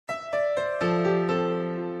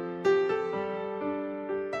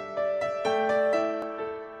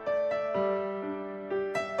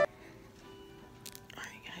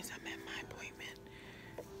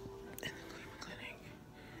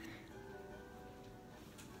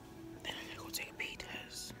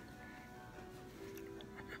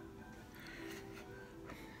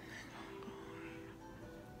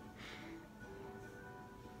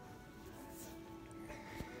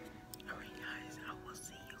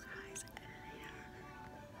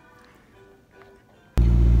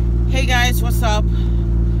guys, what's up?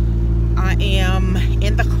 I am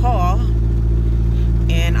in the car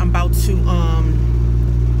and I'm about to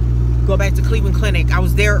go back to Cleveland Clinic. I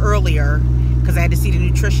was there earlier because I had to see the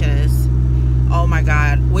nutritionist. Oh my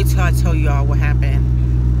god, wait till I tell y'all what happened.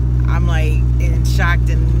 I'm like in shocked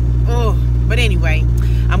and but anyway,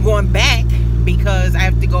 I'm going back because I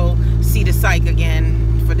have to go see the psych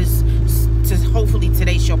again for this, to hopefully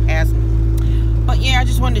today she'll pass me. But yeah, I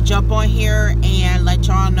just wanted to jump on here and let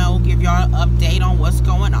y'all know, give y'all an update on what's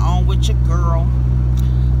going on with your girl.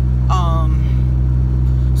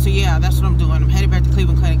 So yeah, that's what I'm doing. I'm headed back to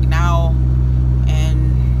Cleveland Clinic now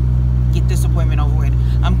and get this appointment over with.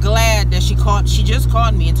 I'm glad that she just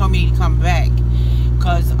called me and told me to come back,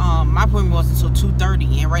 because my appointment was until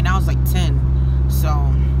 2:30 and right now it's like 10. So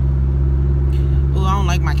I don't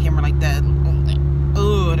like my camera like that.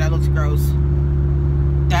 Oh, that looks gross.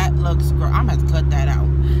 That looks gross. I'm gonna have to cut that out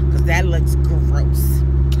because that looks gross.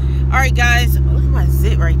 Alright guys, look at my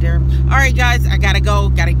zit right there. Alright guys, I gotta go,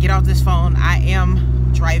 gotta get off this phone. I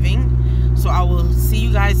am driving, so I will see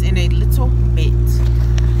you guys in a little bit.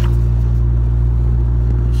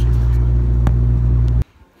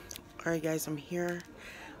 Alright guys, I'm here.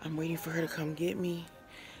 I'm waiting for her to come get me,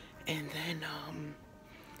 and then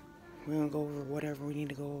we're gonna go over whatever we need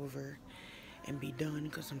to go over and be done,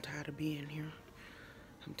 because I'm tired of being here.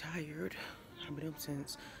 I'm tired. I've been up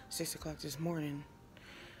since 6 o'clock this morning.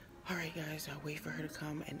 Alright guys, I'll wait for her to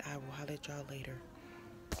come and I will holler at y'all later.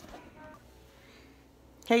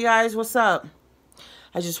 Hey guys, what's up?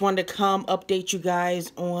 I just wanted to come update you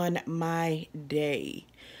guys on my day.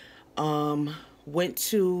 Went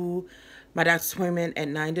to my doctor's appointment at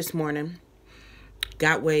 9 this morning.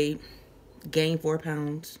 Got weighed. Gained 4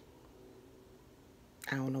 pounds.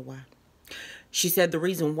 I don't know why. She said the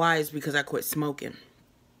reason why is because I quit smoking.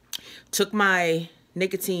 Took my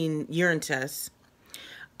nicotine urine test.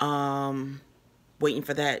 Waiting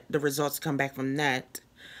for the results to come back from that.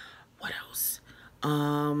 What else?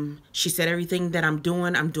 She said everything that I'm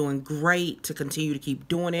doing great, to continue to keep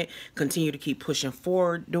doing it, continue to keep pushing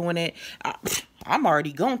forward doing it. I'm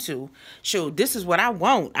already going to. Shoot, this is what I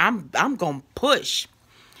want. I'm going to push.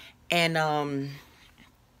 And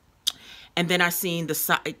then I seen the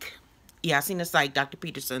psych. Yeah, I seen the psych, Dr.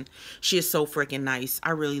 Peterson. She is so freaking nice.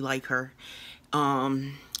 I really like her.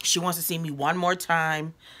 She wants to see me one more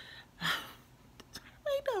time.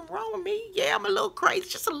 Ain't nothing wrong with me. Yeah, I'm a little crazy.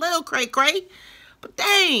 Just a little cray-cray. But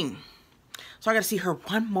dang. So I got to see her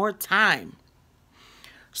one more time.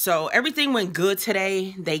 So everything went good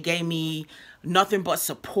today. They gave me nothing but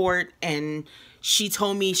support. And she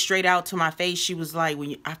told me straight out to my face, she was like,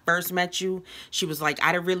 when I first met you, she was like,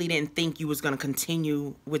 I really didn't think you was going to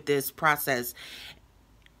continue with this process,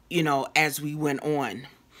 you know, as we went on.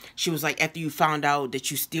 She was like, after you found out that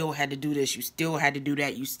you still had to do this, you still had to do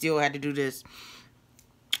that, you still had to do this.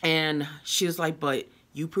 And she was like, but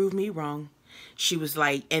you proved me wrong. She was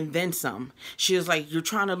like, and then some. She was like, you're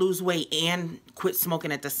trying to lose weight and quit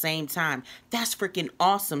smoking at the same time. That's freaking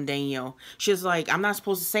awesome, Danielle. She was like, I'm not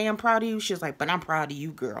supposed to say I'm proud of you. She was like, but I'm proud of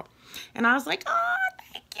you, girl. And I was like, oh,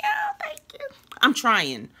 thank you, thank you. I'm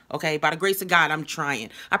trying, okay? By the grace of God, I'm trying.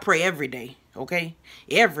 I pray every day, okay?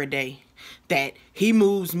 Every day that he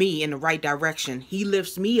moves me in the right direction. He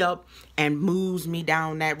lifts me up and moves me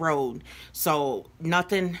down that road. So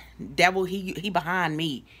nothing, devil, he behind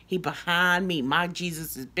me. He behind me. My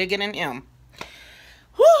Jesus is bigger than him.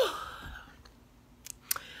 Whew.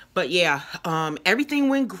 But yeah, everything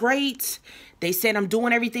went great. They said I'm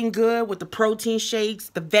doing everything good with the protein shakes,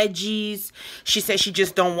 the veggies. She said she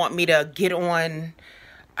just don't want me to get on,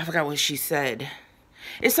 I forgot what she said.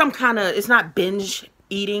 It's some kind of, it's not binge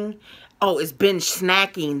eating. Oh, it's binge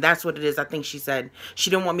snacking. That's what it is, I think she said.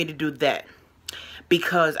 She didn't want me to do that.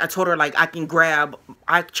 Because I told her, like,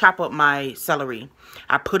 I chop up my celery.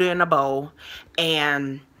 I put it in a bowl.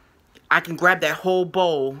 And I can grab that whole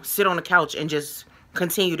bowl, sit on the couch, and just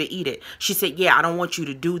continue to eat it. She said, yeah, I don't want you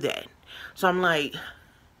to do that. So I'm like,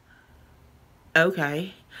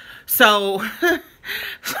 okay. So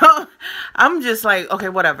I'm just like, okay,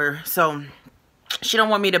 whatever. So she don't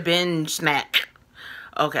want me to binge snack.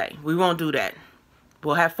 Okay, we won't do that.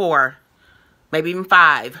 We'll have 4, maybe even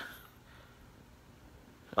 5.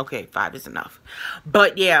 Okay, 5 is enough.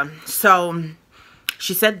 But yeah, so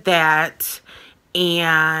she said that,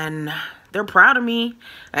 and they're proud of me,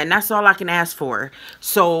 and that's all I can ask for.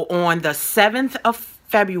 So on the 7th of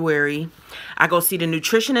February, I go see the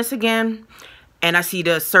nutritionist again, and I see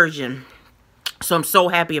the surgeon. So I'm so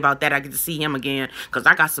happy about that. I get to see him again, because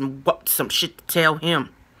I got some shit to tell him.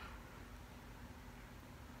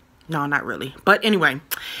 No, not really. But anyway,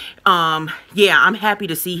 yeah, I'm happy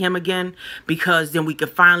to see him again, because then we could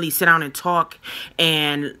finally sit down and talk,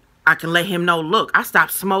 and I can let him know, look, I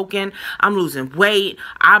stopped smoking. I'm losing weight.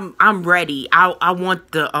 I'm ready. I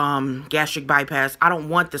want the gastric bypass. I don't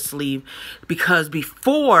want the sleeve, because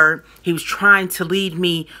before he was trying to lead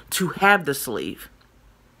me to have the sleeve.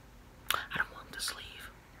 I don't want the sleeve.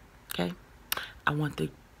 Okay? I want the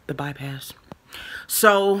bypass.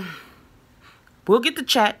 So we'll get the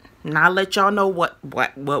chat, and I'll let y'all know what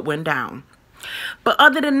went down. But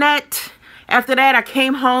other than that, after that, I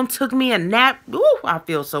came home, took me a nap. Ooh, I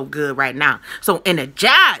feel so good right now. So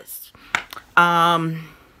energized.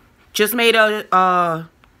 Just made a,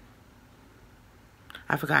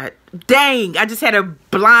 I forgot. Dang, I just had a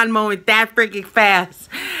blind moment that freaking fast.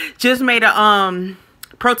 Just made a,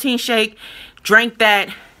 protein shake. Drank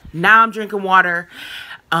that. Now I'm drinking water.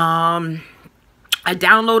 I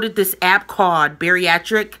downloaded this app called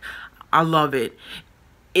Bariatric. I love it.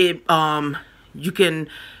 You can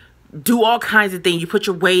do all kinds of things. You put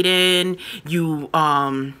your weight in. You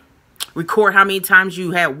record how many times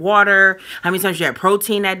you had water, how many times you had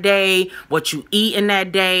protein that day, what you eat in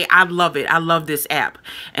that day. I love it. I love this app,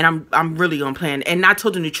 and I'm really gonna plan. And I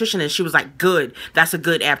told the nutritionist, she was like, "Good, that's a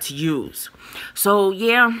good app to use." So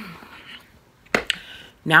yeah,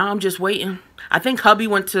 now I'm just waiting. I think hubby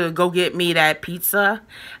went to go get me that pizza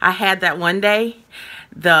I had that one day,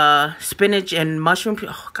 the spinach and mushroom.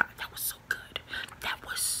 Oh God, that was so good. That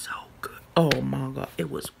was so good. Oh my God, it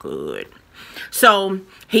was good. So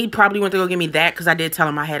he probably went to go get me that, because I did tell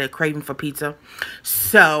him I had a craving for pizza.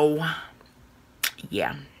 So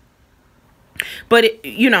yeah, but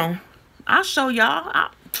you know, I'll show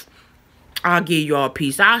y'all. I'll give y'all a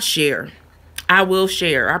piece. I'll share. I will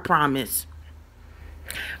share. I promise.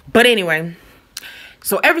 But anyway,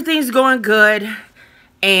 so everything's going good,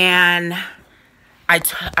 and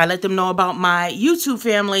I let them know about my YouTube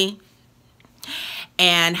family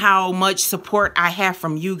and how much support I have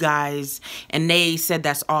from you guys, and they said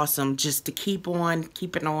that's awesome, just to keep on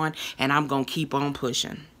keeping on, and I'm gonna keep on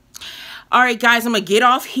pushing. All right, guys, I'm gonna get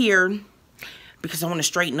off here because I want to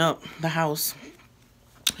straighten up the house,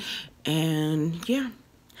 and yeah,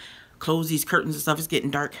 close these curtains and stuff. It's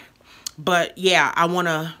getting dark, but yeah, I want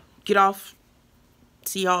to get off.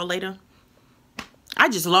 See y'all later. I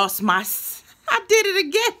just lost my... I did it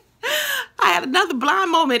again. I had another blind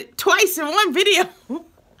moment twice in one video.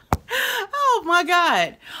 Oh my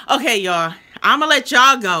God. Okay, y'all. I'm gonna let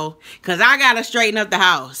y'all go, because I gotta straighten up the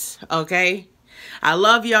house. Okay? I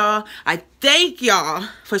love y'all. I thank y'all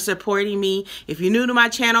for supporting me. If you're new to my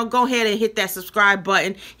channel, go ahead and hit that subscribe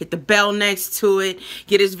button. Hit the bell next to it.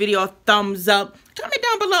 Give this video a thumbs up. Comment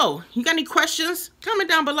down below. You got any questions? Comment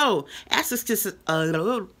down below. Ask a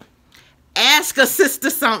sister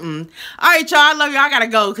something. All right, y'all. I love y'all. I gotta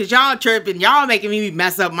go, because y'all tripping. Y'all making me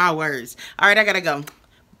mess up my words. All right, I gotta go.